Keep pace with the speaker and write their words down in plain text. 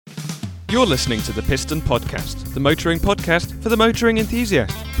You're listening to the Piston Podcast, the motoring podcast for the motoring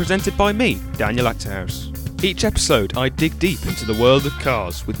enthusiast, presented by me, Daniel Acterhouse. Each episode, I dig deep into the world of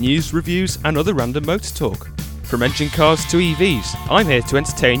cars with news, reviews, and other random motor talk. From engine cars to EVs, I'm here to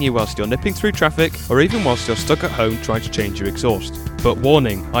entertain you whilst you're nipping through traffic or even whilst you're stuck at home trying to change your exhaust. But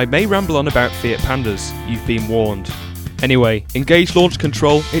warning, I may ramble on about Fiat Pandas. You've been warned. Anyway, engage launch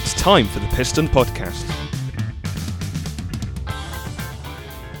control. It's time for the Piston Podcast.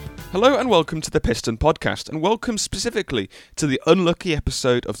 Hello and welcome to the Piston Podcast, and welcome specifically to the unlucky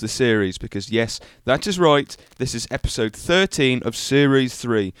episode of the series, because yes, that is right, this is episode 13 of Series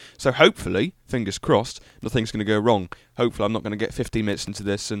 3, so hopefully, fingers crossed, nothing's going to go wrong. Hopefully I'm not going to get 15 minutes into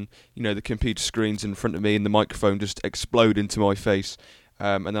this and, the computer screens in front of me and the microphone just explode into my face.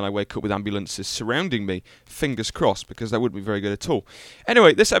 And then I wake up with ambulances surrounding me. Fingers crossed, because that wouldn't be very good at all.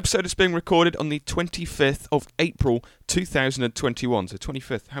 Anyway, this episode is being recorded on the 25th of April 2021. So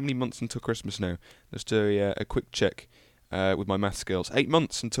 25th, how many months until Christmas now? Let's do a quick check with my math skills. 8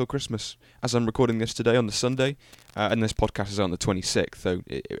 months until Christmas, as I'm recording this today on the Sunday. And this podcast is on the 26th, so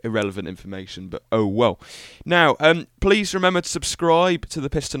irrelevant information, but oh well. Now, please remember to subscribe to the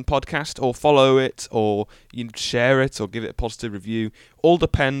Piston Podcast, or follow it, or share it, or give it a positive review. All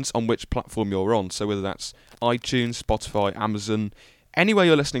depends on which platform you're on, so whether that's iTunes, Spotify, Amazon, anywhere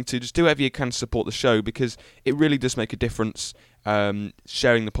you're listening to, just do whatever you can to support the show, because it really does make a difference.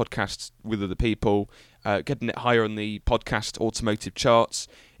 Sharing the podcast with other people, getting it higher on the podcast automotive charts.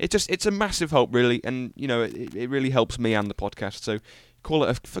 It's a massive help, really, and it really helps me and the podcast. So call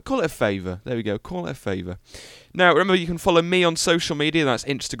it a favour. There we go. Call it a favour. Now, remember, you can follow me on social media. That's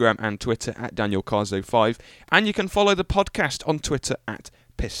Instagram and Twitter at DanielCarzo5, and you can follow the podcast on Twitter at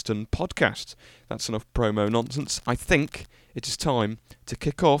Piston Podcast. That's enough promo nonsense. I think it is time to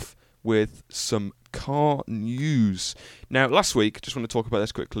kick off with some car news. Now, last week, just want to talk about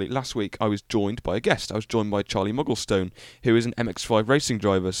this quickly. Last week, I was joined by a guest. I was joined by Charlie Mugglestone, who is an MX-5 racing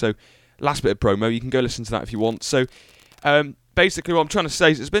driver. So, last bit of promo, you can go listen to that if you want. So, basically, what I'm trying to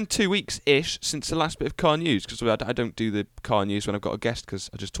say is it's been 2 weeks-ish since the last bit of car news, because I don't do the car news when I've got a guest, because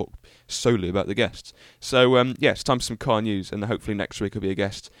I just talk solely about the guests. So, it's time for some car news, and hopefully next week will be a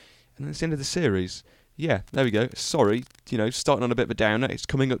guest. And then it's the end of the series. Yeah, there we go. Sorry, starting on a bit of a downer. It's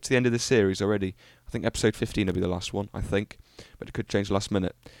coming up to the end of the series already. I think episode 15 will be the last one, I think. But it could change last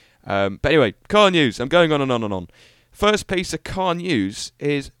minute. But anyway, car news. I'm going on and on and on. First piece of car news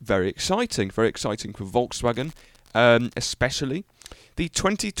is very exciting. Very exciting for Volkswagen, especially. The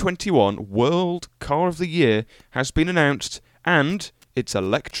 2021 World Car of the Year has been announced, and it's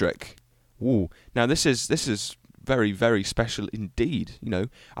electric. Ooh. Now, this is very, very special indeed.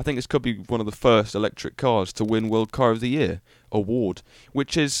 I think this could be one of the first electric cars to win World Car of the Year award,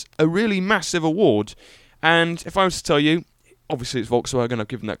 which is a really massive award. And if I was to tell you, obviously it's Volkswagen, I've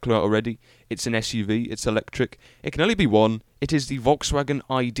given that clue out already. It's an SUV, it's electric. It can only be one. It is the Volkswagen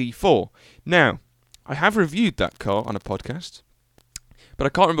ID4. Now, I have reviewed that car on a podcast, but I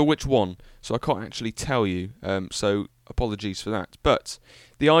can't remember which one, so I can't actually tell you. So apologies for that. But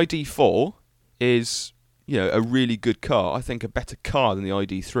the ID4 is a really good car. I think a better car than the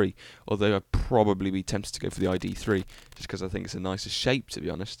ID3, although I'd probably be tempted to go for the ID3 just because I think it's a nicer shape, to be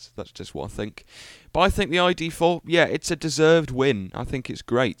honest. That's just what I think. But I think the ID4, it's a deserved win. I think it's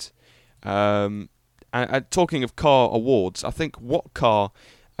great. And talking of car awards, I think what car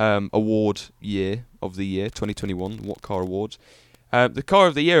award year of the year, 2021, what car awards? The Car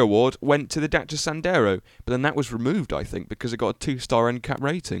of the Year award went to the Dacia Sandero, but then that was removed, I think, because it got a 2-star NCAP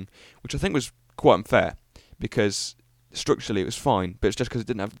rating, which I think was quite unfair, because structurally it was fine, but it's just because it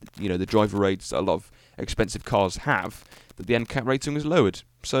didn't have, the driver aids that a lot of expensive cars have, that the NCAP rating was lowered.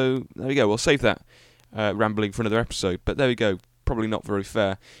 So, there we go, we'll save that rambling for another episode, but there we go, probably not very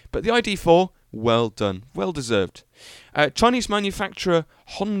fair. But the ID4, well done, well deserved. Chinese manufacturer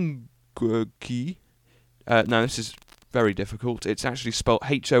Hongqi, now this is very difficult, it's actually spelled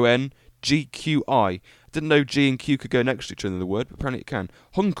Hongqi. Didn't know G and Q could go next to each other in the word, but apparently it can.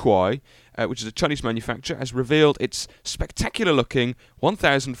 Hongqi, which is a Chinese manufacturer, has revealed its spectacular-looking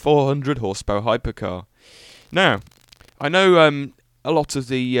 1,400 horsepower hypercar. Now, I know a lot of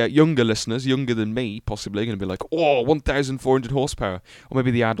the younger listeners, younger than me, possibly, are going to be like, "Oh, 1,400 horsepower," or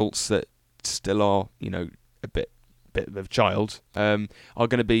maybe the adults that still are, a bit of a child, are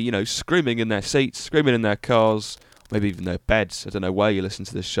going to be, screaming in their seats, screaming in their cars, maybe even their beds. I don't know where you listen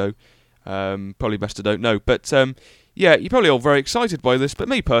to this show. Probably best I don't know. But, you're probably all very excited by this. But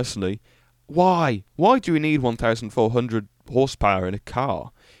me personally, why? Why do we need 1,400 horsepower in a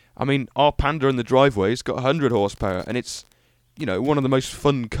car? I mean, our Panda in the driveway's got 100 horsepower. And it's, one of the most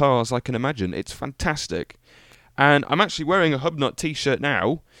fun cars I can imagine. It's fantastic. And I'm actually wearing a Hubnut t-shirt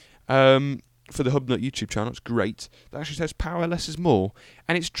now. for the Hubnut YouTube channel. It's great. That actually says power less is more,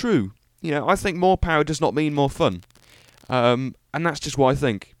 and it's true. I think more power does not mean more fun, and that's just what I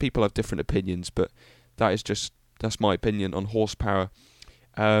think. People have different opinions, but that's my opinion on horsepower.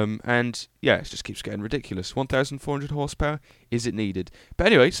 And yeah, it just keeps getting ridiculous. 1,400 horsepower, is it needed? But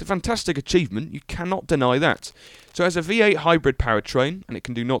anyway, it's a fantastic achievement. You cannot deny that. So it has a V8 hybrid powertrain, and it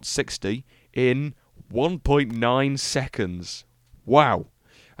can do 0-60 in 1.9 seconds. Wow.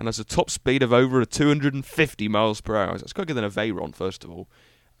 And has a top speed of over 250 miles per hour. That's quicker than a Veyron, first of all.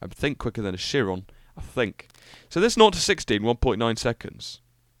 I think quicker than a Chiron, I think. So this 0-60 in 1.9 seconds.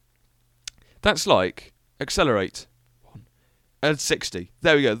 That's like accelerate at 60.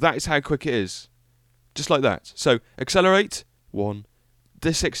 There we go. That is how quick it is. Just like that. So accelerate, 1,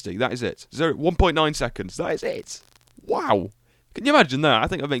 to 60. That is it. 1.9 seconds. That is it. Wow. Can you imagine that? I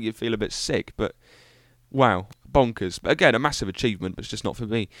think I make you feel a bit sick, but wow. Bonkers. But again, a massive achievement, but it's just not for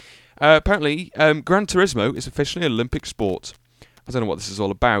me. Apparently, Gran Turismo is officially an Olympic sport. I don't know what this is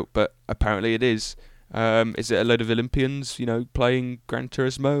all about, but apparently it is. Is it a load of Olympians, playing Gran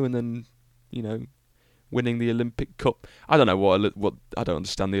Turismo and then, winning the Olympic Cup? I don't know what I don't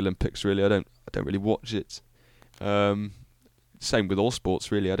understand the Olympics really. I don't really watch it. Same with all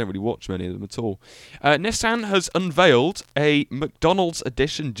sports really. I don't really watch many of them at all. Nissan has unveiled a McDonald's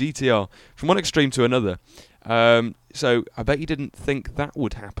edition GTR from one extreme to another. So I bet you didn't think that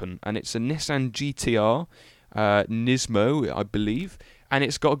would happen. And it's a Nissan GTR Nismo, I believe, and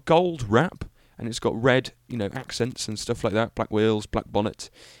it's got a gold wrap and it's got red, accents and stuff like that. Black wheels, black bonnet.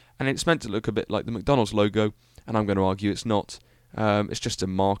 And it's meant to look a bit like the McDonald's logo, and I'm going to argue it's not. It's just a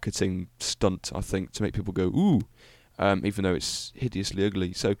marketing stunt, I think, to make people go, ooh, even though it's hideously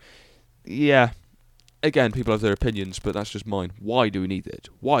ugly. So, yeah, again, people have their opinions, but that's just mine. Why do we need it?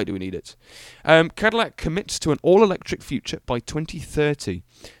 Why do we need it? Cadillac commits to an all-electric future by 2030.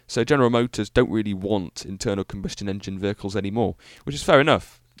 So General Motors don't really want internal combustion engine vehicles anymore, which is fair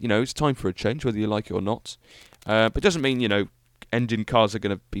enough. It's time for a change, whether you like it or not. But it doesn't mean, engine cars are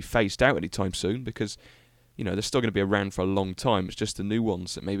going to be phased out anytime soon, because they're still going to be around for a long time. It's just the new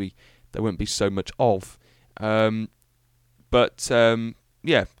ones that maybe there won't be so much of. But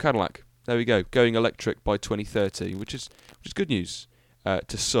Cadillac, there we go, going electric by 2030, which is good news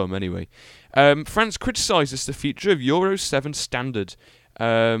to some anyway. France criticises the future of Euro 7 standard.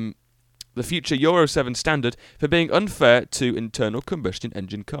 The future Euro 7 standard for being unfair to internal combustion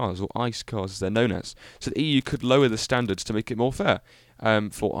engine cars, or ICE cars as they're known as. So the EU could lower the standards to make it more fair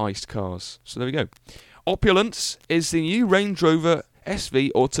for ICE cars. So there we go. Opulence is the new Range Rover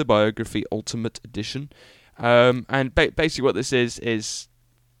SV Autobiography Ultimate Edition. And basically what this is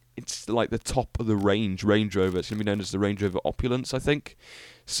it's like the top of the range Range Rover. It's going to be known as the Range Rover Opulence, I think.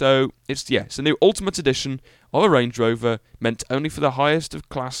 So it's a new Ultimate Edition of a Range Rover meant only for the highest of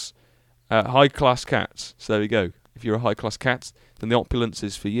class. High-class cats. So there we go. If you're a high-class cat, then the Opulence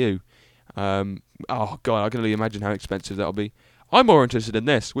is for you. Oh, God, I can only imagine how expensive that'll be. I'm more interested in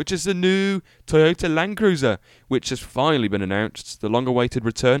this, which is the new Toyota Land Cruiser, which has finally been announced. The long-awaited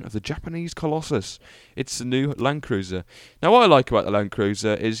return of the Japanese Colossus. It's the new Land Cruiser. Now, what I like about the Land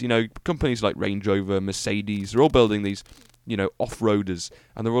Cruiser is, companies like Range Rover, Mercedes, they're all building these, off-roaders,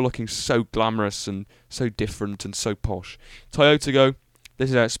 and they're all looking so glamorous and so different and so posh. Toyota go, this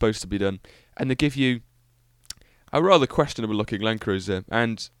is how it's supposed to be done. And they give you a rather questionable looking Land Cruiser.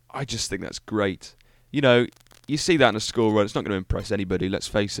 And I just think that's great. You see that in a school run. It's not going to impress anybody, let's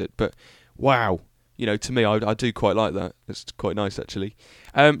face it. But wow. To me, I do quite like that. It's quite nice, actually.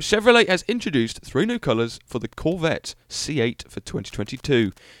 Chevrolet has introduced 3 new colours for the Corvette C8 for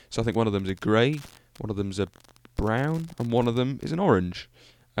 2022. So I think one of them's a grey, one of them's a brown, and one of them is an orange.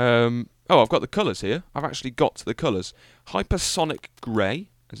 I've got the colours here. I've actually got the colours. Hypersonic Grey,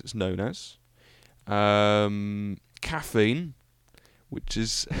 as it's known as. Caffeine, which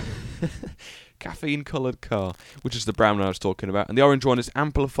is caffeine-coloured car, which is the brown one I was talking about. And the orange one is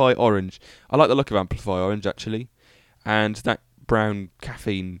Amplify Orange. I like the look of Amplify Orange, actually. And that brown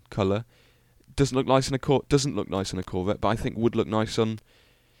caffeine colour doesn't look nice in a Corvette, but I think would look nice on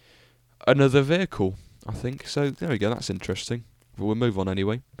another vehicle, I think. So there we go, that's interesting. But we'll move on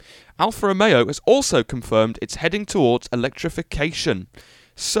anyway. Alfa Romeo has also confirmed it's heading towards electrification.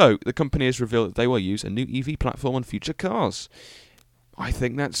 So, the company has revealed that they will use a new EV platform on future cars. I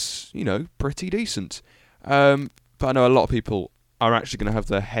think that's, pretty decent. But I know a lot of people are actually going to have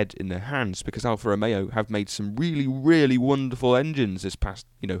their head in their hands because Alfa Romeo have made some really, really wonderful engines this past,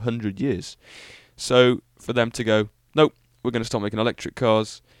 100 years. So, for them to go, nope, we're going to start making electric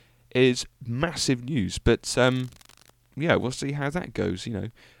cars is massive news. But, we'll see how that goes,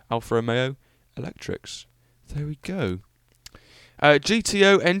 Alfa Romeo electrics. There we go.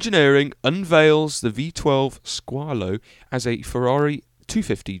 GTO Engineering unveils the V12 Squalo as a Ferrari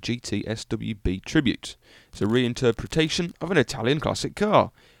 250 GT SWB tribute. It's a reinterpretation of an Italian classic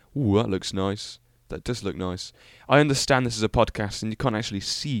car. Ooh, that looks nice. That does look nice. I understand this is a podcast and you can't actually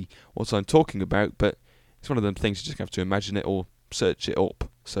see what I'm talking about, but it's one of them things you just have to imagine it or search it up.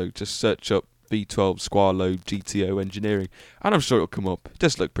 So just search up V12 Squalo GTO Engineering, and I'm sure it'll come up. It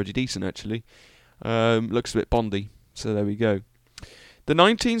does look pretty decent, actually. Looks a bit Bondy, so there we go. The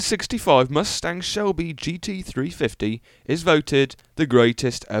 1965 Mustang Shelby GT350 is voted the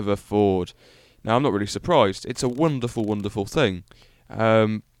greatest ever Ford. Now, I'm not really surprised. It's a wonderful, wonderful thing.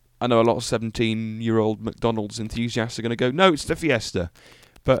 I know a lot of 17-year-old McDonald's enthusiasts are going to go, no, it's the Fiesta.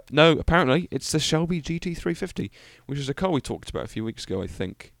 But no, apparently, it's the Shelby GT350, which is a car we talked about a few weeks ago, I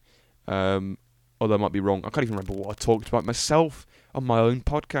think. Although I might be wrong. I can't even remember what I talked about myself on my own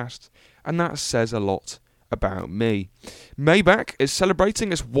podcast. And that says a lot about me. Maybach is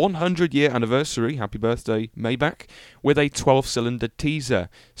celebrating its 100-year anniversary, happy birthday Maybach, with a 12-cylinder teaser.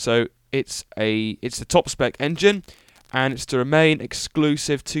 So it's the top spec engine, and it's to remain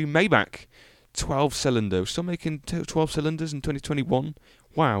exclusive to Maybach. 12-cylinder. We're still making 12 cylinders in 2021.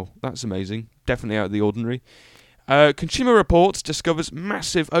 Wow, that's amazing. Definitely out of the ordinary. Consumer Reports discovers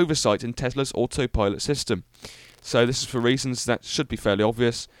massive oversight in Tesla's autopilot system. So this is for reasons that should be fairly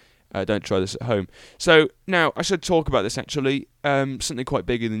obvious. Don't try this at home. So now I should talk about this actually. Something quite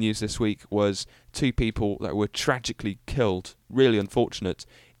big in the news this week was 2 people that were tragically killed, really unfortunate,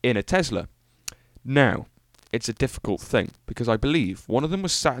 in a Tesla. Now, it's a difficult thing because I believe one of them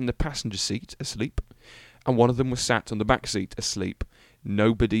was sat in the passenger seat asleep and one of them was sat on the back seat asleep.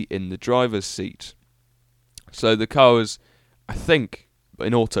 Nobody in the driver's seat. So the car was, I think,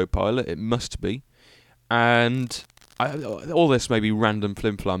 in autopilot. It must be. And all this may be random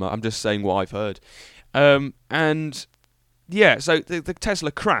flim-flam. I'm just saying what I've heard. And yeah, so the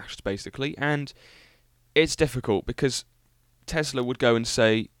Tesla crashed, basically. And it's difficult because Tesla would go and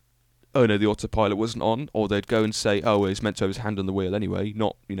say, oh no, the autopilot wasn't on. Or they'd go and say, oh, well, he's meant to have his hand on the wheel anyway,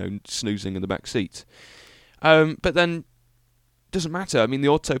 not, snoozing in the back seat. But then, doesn't matter. I mean, the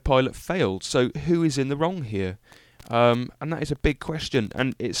autopilot failed. So who is in the wrong here? And that is a big question,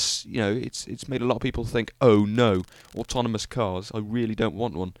 and it's made a lot of people think, oh no, autonomous cars, I really don't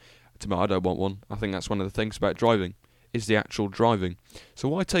want one. To me, I don't want one. I think that's one of the things about driving, is the actual driving. So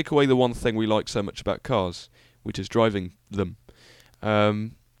why take away the one thing we like so much about cars, which is driving them?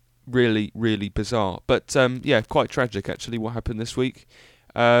 Really, really bizarre. But yeah, quite tragic actually what happened this week.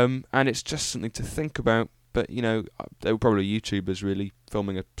 And it's just something to think about. But they were probably YouTubers really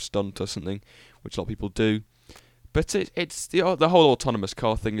filming a stunt or something, which a lot of people do. But it's the whole autonomous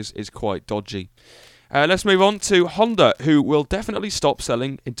car thing is quite dodgy. Let's move on to Honda, who will definitely stop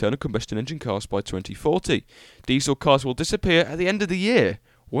selling internal combustion engine cars by 2040. Diesel cars will disappear at the end of the year.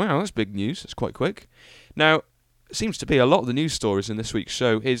 Wow, that's big news. That's quite quick. Now, it seems to be a lot of the news stories in this week's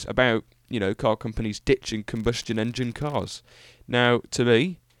show is about, car companies ditching combustion engine cars. Now, to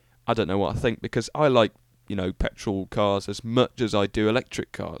me, I don't know what I think, because I like petrol cars as much as I do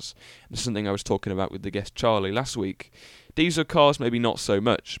electric cars. That's something I was talking about with the guest Charlie last week. Diesel cars maybe not so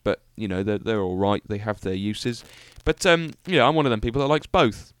much, but they're all right. They have their uses. But I'm one of them people that likes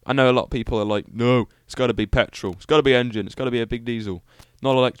both. I know a lot of people are like, no, it's got to be petrol, it's got to be engine, it's got to be a big diesel,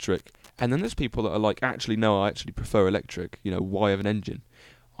 not electric. And then there's people that are like, actually no, I actually prefer electric. Why have an engine?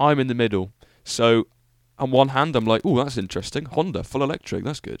 I'm in the middle. So on one hand, I'm like, oh, that's interesting. Honda full electric,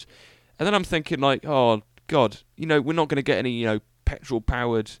 that's good. And then I'm thinking like, oh God, we're not going to get any,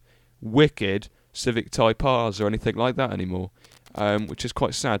 petrol-powered, wicked Civic Type Rs or anything like that anymore, which is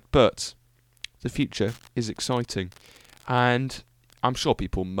quite sad. But the future is exciting, and I'm sure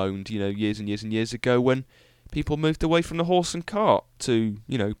people moaned, years and years and years ago when people moved away from the horse and cart to,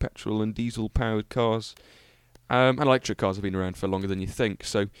 petrol and diesel-powered cars. And electric cars have been around for longer than you think,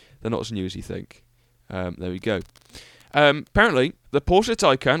 so they're not as new as you think. There we go. Apparently, the Porsche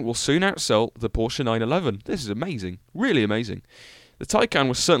Taycan will soon outsell the Porsche 911. This is amazing. Really amazing. The Taycan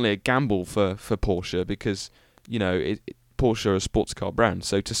was certainly a gamble for Porsche because, Porsche are a sports car brand.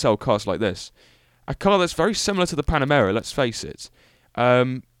 So to sell cars like this, a car that's very similar to the Panamera, let's face it,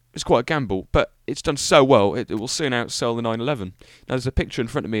 it's quite a gamble. But it's done so well, it will soon outsell the 911. Now, there's a picture in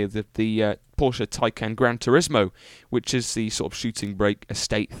front of me of the Porsche Taycan Gran Turismo, which is the sort of shooting brake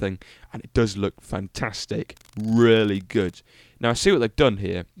estate thing. And it does look fantastic. Really good. Now, I see what they've done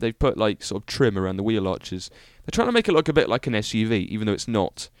here. They've put, sort of trim around the wheel arches. They're trying to make it look a bit like an SUV, even though it's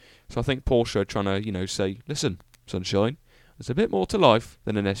not. So I think Porsche are trying to, say, listen, sunshine, there's a bit more to life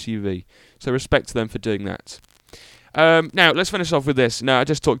than an SUV. So respect to them for doing that. Now, let's finish off with this. Now, I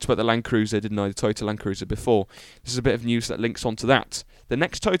just talked about the Land Cruiser, didn't I? The Toyota Land Cruiser before. This is a bit of news that links onto that. The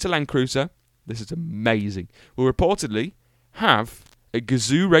next Toyota Land Cruiser, this is amazing, will reportedly have a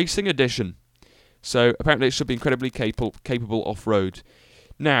Gazoo Racing Edition. So, apparently it should be incredibly capable off-road.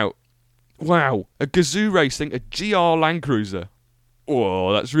 Now, wow, a Gazoo Racing, a GR Land Cruiser.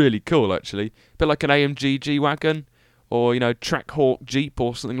 Oh, that's really cool, actually. A bit like an AMG G-Wagon, or, Trackhawk Jeep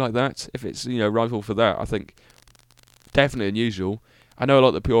or something like that. If it's, rival for that, I think definitely unusual. I know a lot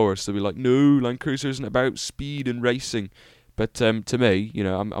of the purists will be like, no, Land Cruiser isn't about speed and racing. But to me,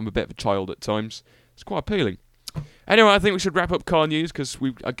 I'm a bit of a child at times. It's quite appealing. Anyway, I think we should wrap up car news, because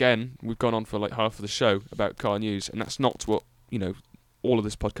we've gone on for like half of the show about car news, and that's not what, all of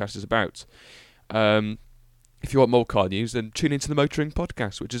this podcast is about. If you want more car news, then tune into the Motoring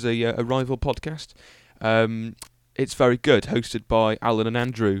Podcast, which is a rival podcast. It's very good, hosted by Alan and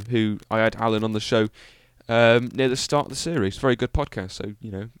Andrew, who I had Alan on the show near the start of the series. Very good podcast,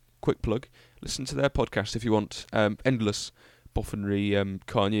 so, quick plug. Listen to their podcast if you want endless boffinry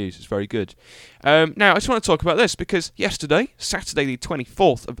car news. It's very good. Now, I just want to talk about this, because yesterday, Saturday the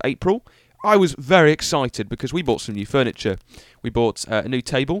 24th of April, I was very excited because we bought some new furniture. We bought a new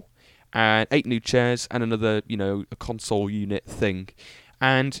table, and 8 new chairs, and another, a console unit thing.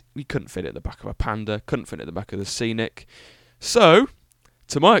 And we couldn't fit it in the back of a Panda, couldn't fit it in the back of the Scenic. So,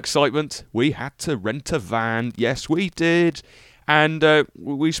 to my excitement, we had to rent a van. Yes, we did. And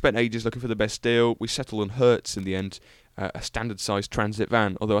we spent ages looking for the best deal. We settled on Hertz in the end, a standard-sized transit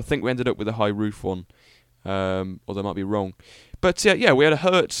van, although I think we ended up with a high-roof one, although I might be wrong. But, yeah, we had a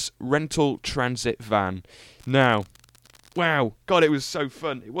Hertz rental transit van. Now, wow, God, it was so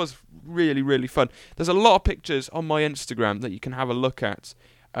fun. It was really, really fun. There's a lot of pictures on my Instagram that you can have a look at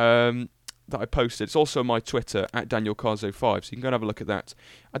that I posted. It's also on my Twitter, @DanielCarzo5, so you can go and have a look at that.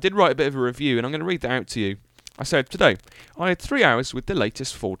 I did write a bit of a review, and I'm going to read that out to you. I said, today, I had 3 hours with the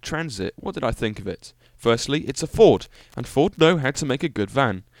latest Ford Transit. What did I think of it? Firstly, it's a Ford, and Ford know how to make a good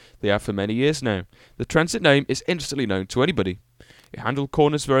van. They have for many years now. The Transit name is instantly known to anybody. It handled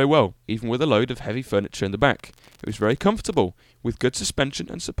corners very well, even with a load of heavy furniture in the back. It was very comfortable, with good suspension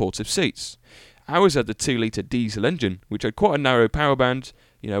and supportive seats. Ours had the 2-litre diesel engine, which had quite a narrow power band.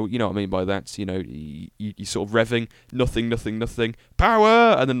 You know what I mean by that. You sort of revving, nothing,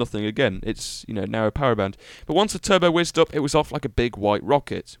 power, and then nothing again. It's, narrow power band. But once the turbo whizzed up, it was off like a big white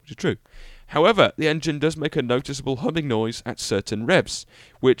rocket, which is true. However, the engine does make a noticeable humming noise at certain revs,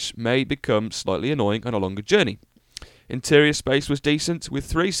 which may become slightly annoying on a longer journey. Interior space was decent, with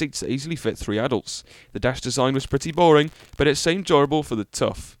 3 seats that easily fit 3 adults. The dash design was pretty boring, but it seemed durable for the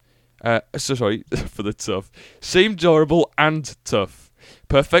tough. For the tough. Seemed durable and tough.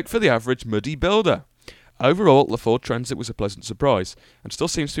 Perfect for the average muddy builder. Overall, the Ford Transit was a pleasant surprise, and still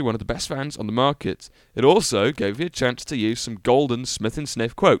seems to be one of the best vans on the market. It also gave you a chance to use some golden Smith &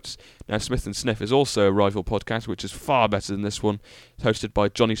 Sniff quotes. Now, Smith & Sniff is also a rival podcast, which is far better than this one. It's hosted by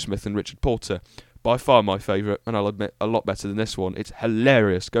Johnny Smith and Richard Porter. By far my favourite, and I'll admit, a lot better than this one. It's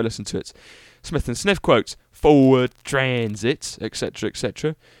hilarious. Go listen to it. Smith & Sniff quotes, Ford Transit, etc.,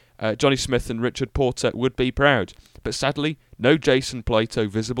 etc. Johnny Smith and Richard Porter would be proud. But sadly, no Jason Plato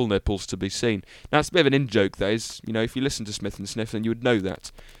visible nipples to be seen. Now, it's a bit of an in-joke, that is. If you listen to Smith & Sniff, then you would know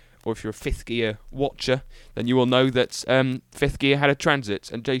that. Or if you're a Fifth Gear watcher, then you will know that Fifth Gear had a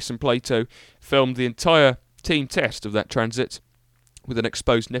Transit, and Jason Plato filmed the entire team test of that Transit with an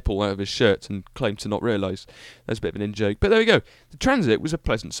exposed nipple out of his shirt and claimed to not realise. That's a bit of an in-joke. But there we go. The Transit was a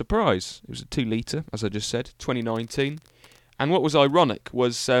pleasant surprise. It was a 2-litre, as I just said, 2019. And what was ironic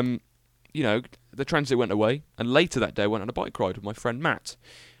was, the Transit went away, and later that day I went on a bike ride with my friend Matt.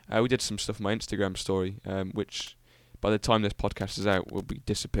 We did some stuff on my Instagram story, which by the time this podcast is out will be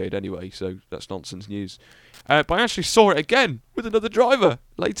disappeared anyway, so that's nonsense news. But I actually saw it again with another driver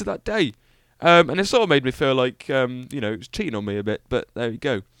later that day. And it sort of made me feel like, it was cheating on me a bit, but there you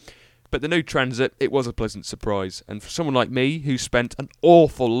go. But the new Transit, it was a pleasant surprise. And for someone like me, who spent an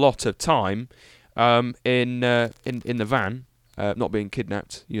awful lot of time in the van, not being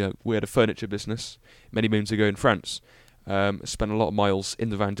kidnapped, we had a furniture business many moons ago in France. Spent a lot of miles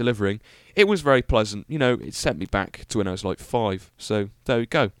in the van delivering. It was very pleasant. It sent me back to when I was like 5. So there we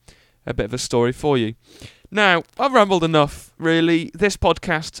go. A bit of a story for you. Now, I've rambled enough, really. This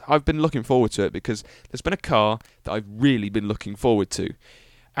podcast, I've been looking forward to it because there's been a car that I've really been looking forward to.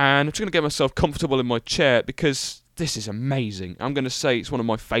 And I'm just going to get myself comfortable in my chair because this is amazing. I'm going to say it's one of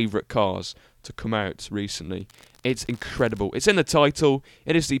my favourite cars to come out recently. It's incredible. It's in the title.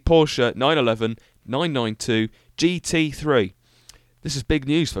 It is the Porsche 911 992 GT3. This is big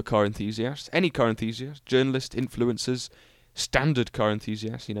news for car enthusiasts, any car enthusiast, journalists, influencers. standard car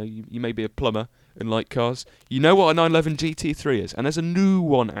enthusiast, you may be a plumber and like cars, you know what a 911 GT3 is, and there's a new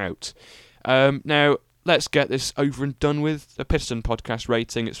one out. Now, let's get this over and done with. The Piston Podcast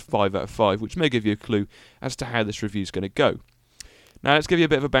rating, it's 5 out of 5, which may give you a clue as to how this review is going to go. Now, let's give you a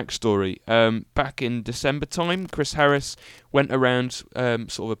bit of a backstory. Back in December time, Chris Harris went around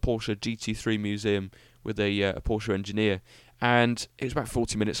sort of a Porsche GT3 museum with a Porsche engineer, and it was about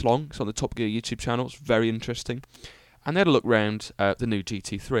 40 minutes long. It's on the Top Gear YouTube channel. It's very interesting. And they had a look round the new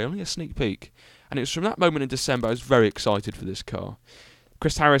GT3, only a sneak peek. And it was from that moment in December I was very excited for this car.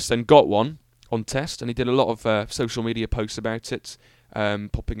 Chris Harris then got one on test, and he did a lot of social media posts about it,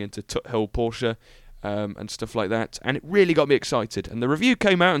 popping into Tut Hill Porsche and stuff like that. And it really got me excited. And the review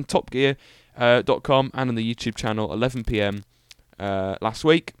came out on topgear.com and on the YouTube channel 11 p.m. Last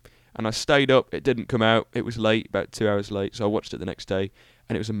week. And I stayed up. It didn't come out. It was late, about 2 hours late. So I watched it the next day.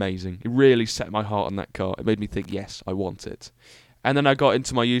 And it was amazing. It really set my heart on that car. It made me think, yes, I want it. And then I got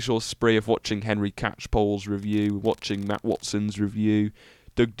into my usual spree of watching Henry Catchpole's review, watching Matt Watson's review,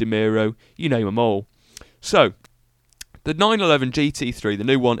 Doug DeMiro, you name them all. So, the 911 GT3, the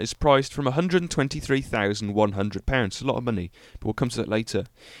new one, is priced from £123,100. It's a lot of money, but we'll come to that later.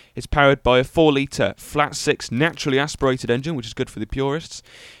 It's powered by a 4-litre flat-six naturally aspirated engine, which is good for the purists.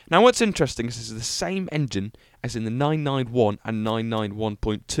 Now, what's interesting is this is the same engine as in the 991 and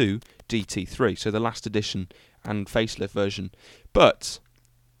 991.2 GT3, so the last edition and facelift version. But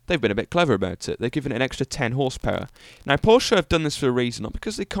they've been a bit clever about it. They've given it an extra 10 horsepower. Now, Porsche have done this for a reason, not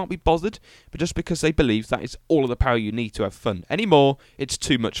because they can't be bothered, but just because they believe that is all of the power you need to have fun. Anymore, it's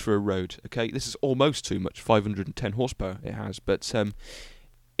too much for a road, okay? This is almost too much, 510 horsepower it has, but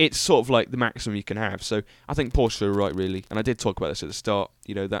it's sort of like the maximum you can have. So I think Porsche are right, really. And I did talk about this at the start,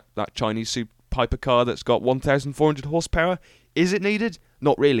 that Chinese Super hypercar that's got 1,400 horsepower. Is it needed?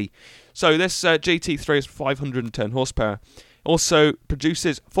 Not really. So this GT3 is 510 horsepower. Also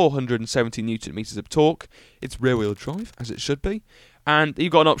produces 470 newton meters of torque. It's rear-wheel drive, as it should be. And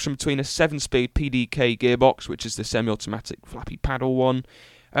you've got an option between a 7-speed PDK gearbox, which is the semi-automatic flappy paddle one,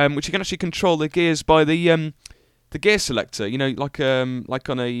 which you can actually control the gears by the gear selector. Like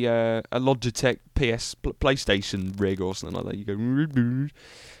on a Logitech PlayStation rig or something like that. You go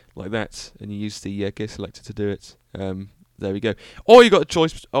like that, and you use the gear selector to do it. There we go. Or you got a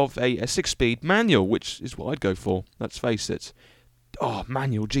choice of a 6-speed manual, which is what I'd go for. Let's face it. Oh,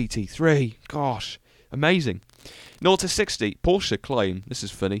 manual GT3. Gosh, amazing. 0 to 60, Porsche claim, this is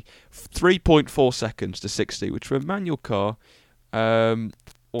funny, 3.4 seconds to 60, which for a manual car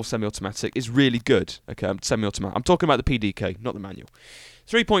or semi-automatic is really good. Okay, semi-automatic. I'm talking about the PDK, not the manual.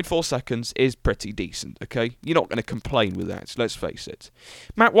 3.4 seconds is pretty decent, okay? You're not going to complain with that, let's face it.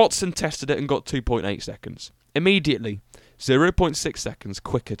 Matt Watson tested it and got 2.8 seconds. Immediately, 0.6 seconds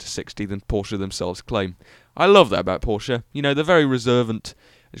quicker to 60 than Porsche themselves claim. I love that about Porsche. They're very reservant.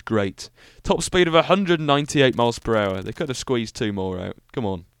 It's great. Top speed of 198 miles per hour. They could have squeezed 2 more out. Come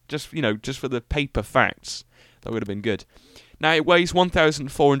on. Just for the paper facts. That would have been good. Now, it weighs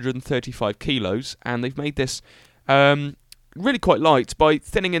 1,435 kilos, and they've made this really quite light by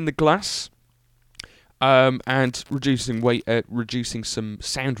thinning in the glass and reducing weight, reducing some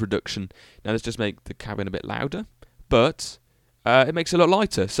sound reduction. Now, this just makes the cabin a bit louder, but it makes it a lot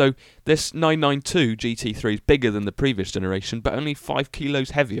lighter. So this 992 GT3 is bigger than the previous generation, but only 5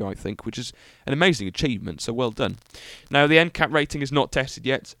 kilos heavier, I think, which is an amazing achievement, so well done. Now, the NCAP rating is not tested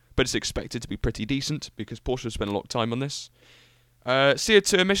yet, but it's expected to be pretty decent because Porsche has spent a lot of time on this.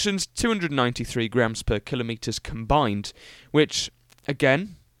 CO2 emissions, 293 grams per kilometres combined, which,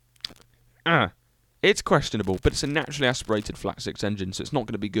 again, it's questionable, but it's a naturally aspirated flat-six engine, so it's not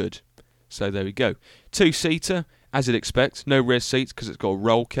going to be good. So there we go. 2-seater, as you'd expect. No rear seats because it's got a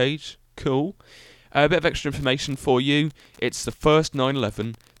roll cage. Cool. A bit of extra information for you. It's the first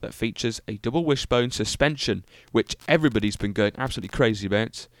 911 that features a double wishbone suspension, which everybody's been going absolutely crazy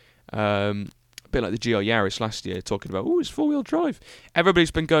about. A bit like the GR Yaris last year, talking about, it's four-wheel drive.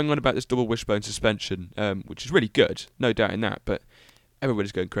 Everybody's been going on about this double wishbone suspension, which is really good, no doubt in that, but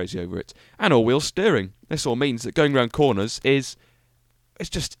everybody's going crazy over it. And all-wheel steering. This all means that going around corners it's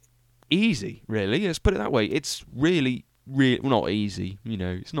just easy, really. Let's put it that way. It's really, not easy.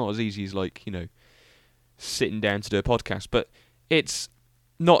 It's not as easy as sitting down to do a podcast, but it's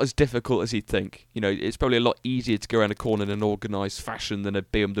not as difficult as you'd think. It's probably a lot easier to go around a corner in an organised fashion than a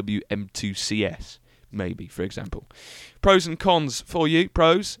BMW M2 CS, maybe, for example. Pros and cons for you.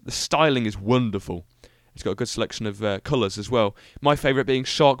 Pros, the styling is wonderful. It's got a good selection of colours as well. My favourite being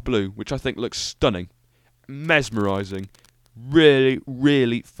shark blue, which I think looks stunning, mesmerising, really,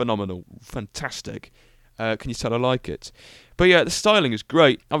 really phenomenal, fantastic. Can you tell I like it? But yeah, the styling is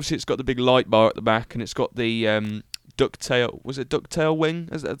great. Obviously, it's got the big light bar at the back, and it's got the ducktail. Was it ducktail wing?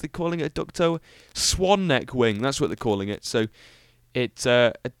 Are they calling it a ducktail? Swan neck wing. That's what they're calling it. So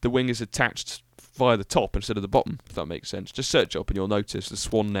the wing is attached via the top instead of the bottom, if that makes sense. Just search it up and you'll notice the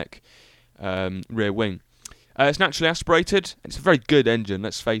swan neck rear wing. It's naturally aspirated. It's a very good engine,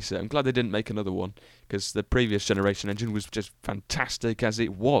 let's face it. I'm glad they didn't make another one, because the previous generation engine was just fantastic as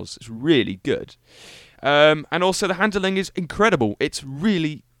it was. It's really good. And also the handling is incredible. It's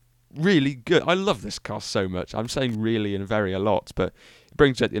really, really good. I love this car so much. I'm saying really and very a lot, but it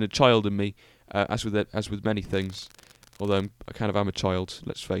brings out the inner child in me, as with many things. Although I kind of am a child,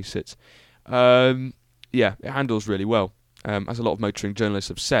 let's face it. Yeah, it handles really well, as a lot of motoring journalists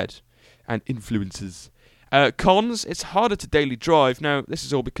have said, and influencers. Cons, it's harder to daily drive. Now, this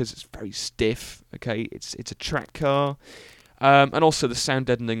is all because it's very stiff, okay? It's a track car. And also the sound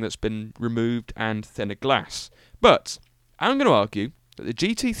deadening that's been removed and thinner glass. But I'm going to argue that the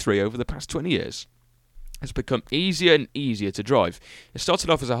GT3 over the past 20 years has become easier and easier to drive. It started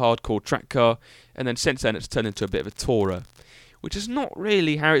off as a hardcore track car, and then since then it's turned into a bit of a tourer, which is not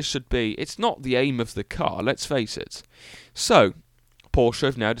really how it should be. It's not the aim of the car, let's face it. So, Porsche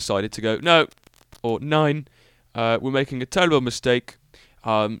have now decided to go, no, or 9, we're making a terrible mistake,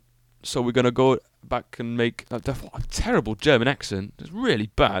 so we're going to go back and make a terrible German accent. It's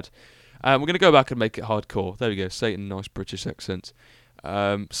really bad. We're going to go back and make it hardcore. There we go, say it in a nice British accent.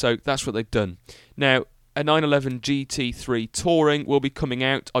 So that's what they've done. Now, a 911 GT3 Touring will be coming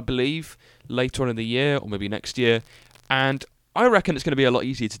out, I believe, later on in the year, or maybe next year, and I reckon it's going to be a lot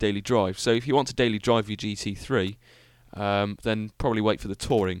easier to daily drive. So if you want to daily drive your GT3, then probably wait for the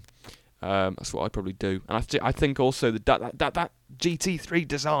Touring. That's what I'd probably do. And I think also that GT3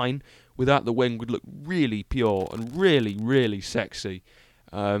 design without the wing would look really pure and really, really sexy.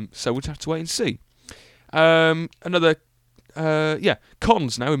 So we'll just have to wait and see. Cons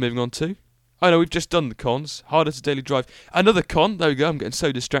now we're moving on to. I know we've just done the cons. Harder to daily drive. Another con, there we go, I'm getting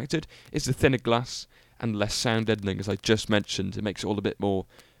so distracted, is the thinner glass and less sound deadening, as I just mentioned. It makes it all a bit more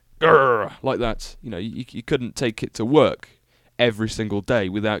like that. You know, you couldn't take it to work every single day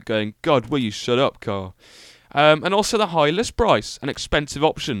without going, God, will you shut up, car? And also the high list price and expensive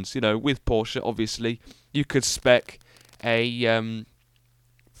options. You know, with Porsche, obviously, you could spec a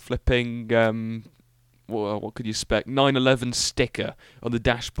what could you spec? 911 sticker on the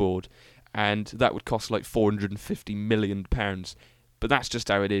dashboard, and that would cost like £450 million. But that's just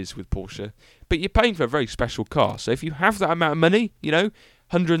how it is with Porsche. But you're paying for a very special car. So if you have that amount of money, you know,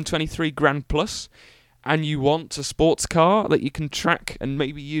 123 grand plus, and you want a sports car that you can track and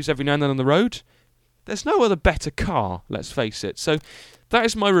maybe use every now and then on the road, there's no other better car, let's face it. So that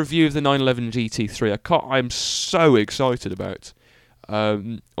is my review of the 911 GT3, a car I'm so excited about,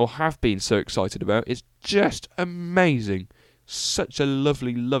 or have been so excited about. It's just amazing. Such a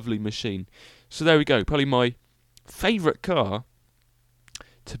lovely, lovely machine. So there we go, probably my favourite car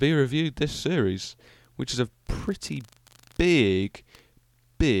to be reviewed this series, which is a pretty big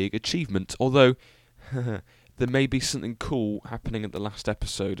achievement, although there may be something cool happening at the last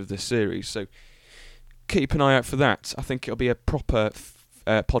episode of this series, so keep an eye out for that. I think it'll be a proper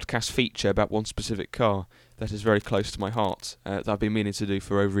podcast feature about one specific car that is very close to my heart, that I've been meaning to do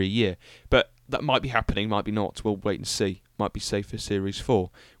for over a year. But that might be happening, might be not. We'll wait and see. Might be safe for Series 4,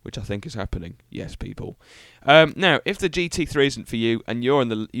 which I think is happening. Yes, people. Now, if the GT3 isn't for you, and you're in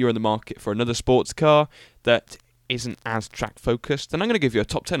the market for another sports car that isn't as track focused, then I'm going to give you a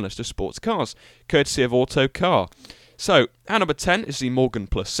top 10 list of sports cars, courtesy of Auto Car. So, at number 10 is the Morgan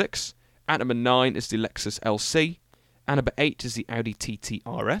Plus 6. At number 9 is the Lexus LC. At number 8 is the Audi TT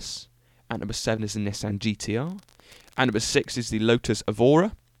RS. At number 7 is the Nissan GTR. At number 6 is the Lotus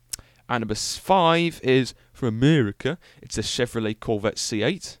Evora. At number 5 is, from America, it's the Chevrolet Corvette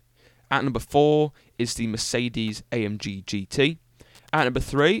C8. At number 4 is the Mercedes AMG GT. At number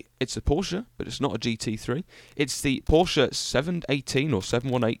 3, it's a Porsche, but it's not a GT3. It's the Porsche 718 or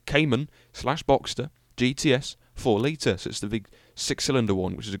 718 Cayman/Boxster GTS 4 litre. So it's the big 6-cylinder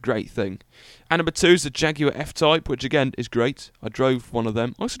one, which is a great thing. And number 2 is the Jaguar F-Type, which again is great. I drove one of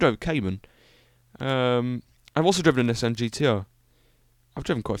them. I also drove a Cayman. I've also driven a Nissan GTR. I've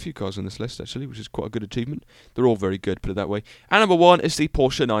driven quite a few cars on this list, actually, which is quite a good achievement. They're all very good, put it that way. And number 1 is the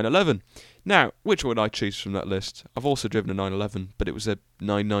Porsche 911. Now, which one would I choose from that list? I've also driven a 911, but it was a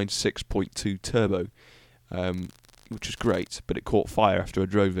 996.2 turbo, which was great, but it caught fire after I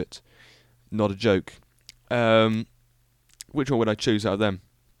drove it. Not a joke. Which one would I choose out of them?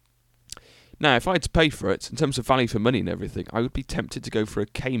 Now, if I had to pay for it, in terms of value for money and everything, I would be tempted to go for a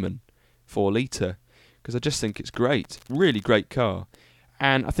Cayman 4 litre, because I just think it's great. Really great car.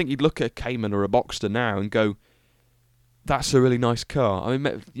 And I think you'd look at a Cayman or a Boxster now and go, that's a really nice car. I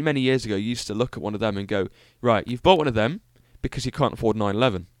mean, many years ago, you used to look at one of them and go, right, you've bought one of them because you can't afford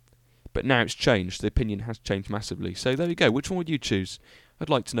 911. But now it's changed. The opinion has changed massively. So there you go. Which one would you choose? I'd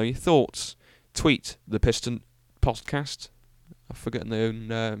like to know your thoughts. Tweet the Piston Podcast. I've forgotten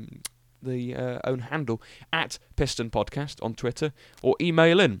the own handle at Piston Podcast on Twitter, or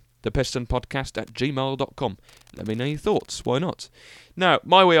email in thepistonpodcast@gmail.com. Let me know your thoughts. Why not? Now,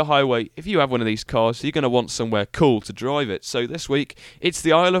 my way or highway, if you have one of these cars, you're going to want somewhere cool to drive it. So this week, it's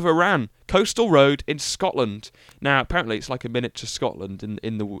the Isle of Arran, coastal road in Scotland. Now, apparently, it's like a miniature Scotland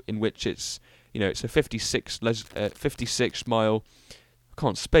in which it's a 56 mile. I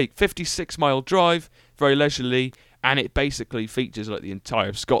can't speak. 56 mile drive, very leisurely. And it basically features like the entire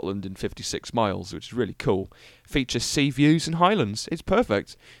of Scotland in 56 miles, which is really cool. Features sea views and highlands. It's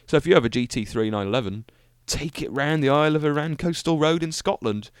perfect. So if you have a GT3 911, take it round the Isle of Arran coastal road in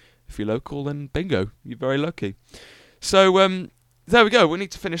Scotland. If you're local, then bingo, you're very lucky. So there we go. We need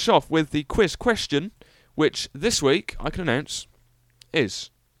to finish off with the quiz question, which this week I can announce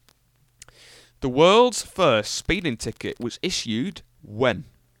is: the world's first speeding ticket was issued when?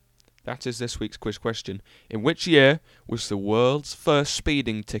 That is this week's quiz question. In which year was the world's first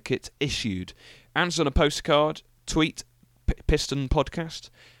speeding ticket issued? Answer on a postcard, tweet Piston Podcast.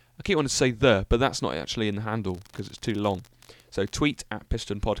 I keep wanting to say but that's not actually in the handle because it's too long. So tweet at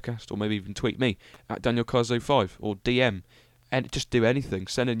Piston Podcast, or maybe even tweet me at DanielCarzo5, or DM. And just do anything.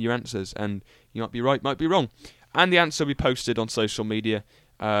 Send in your answers, and you might be right, might be wrong. And the answer will be posted on social media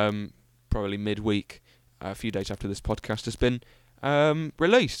probably midweek, a few days after this podcast has been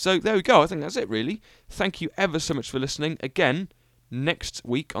released. So there we go. I think that's it, really. Thank you ever so much for listening. Again, next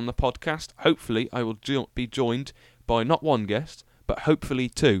week on the podcast, hopefully I will be joined by not one guest, but hopefully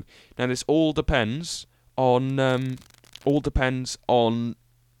two. Now this all depends on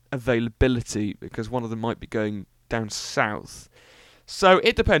availability, because one of them might be going down south. So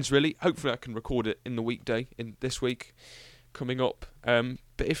it depends, really. Hopefully I can record it in the weekday in this week coming up.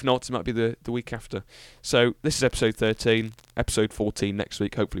 But if not, it might be the week after. So this is episode 13, episode 14 next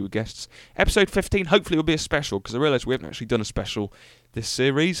week, hopefully with guests. Episode 15 hopefully will be a special, because I realise we haven't actually done a special this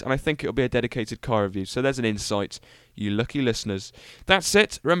series, and I think it'll be a dedicated car review. So there's an insight, you lucky listeners. That's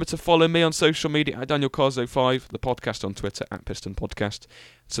it. Remember to follow me on social media at DanielCarzo5, the podcast on Twitter at Piston Podcast.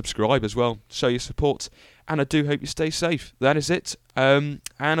 Subscribe as well, show your support, and I do hope you stay safe. That is it. And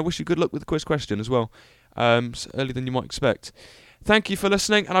I wish you good luck with the quiz question as well. It's earlier than you might expect. Thank you for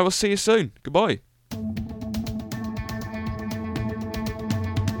listening, and I will see you soon. Goodbye.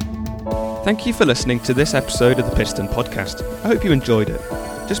 Thank you for listening to this episode of the Piston Podcast. I hope you enjoyed it.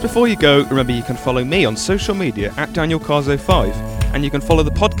 Just before you go, remember you can follow me on social media at DanielCarzo5, and you can follow the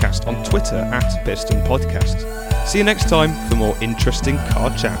podcast on Twitter at Piston Podcast. See you next time for more interesting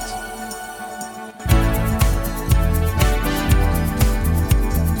car chat.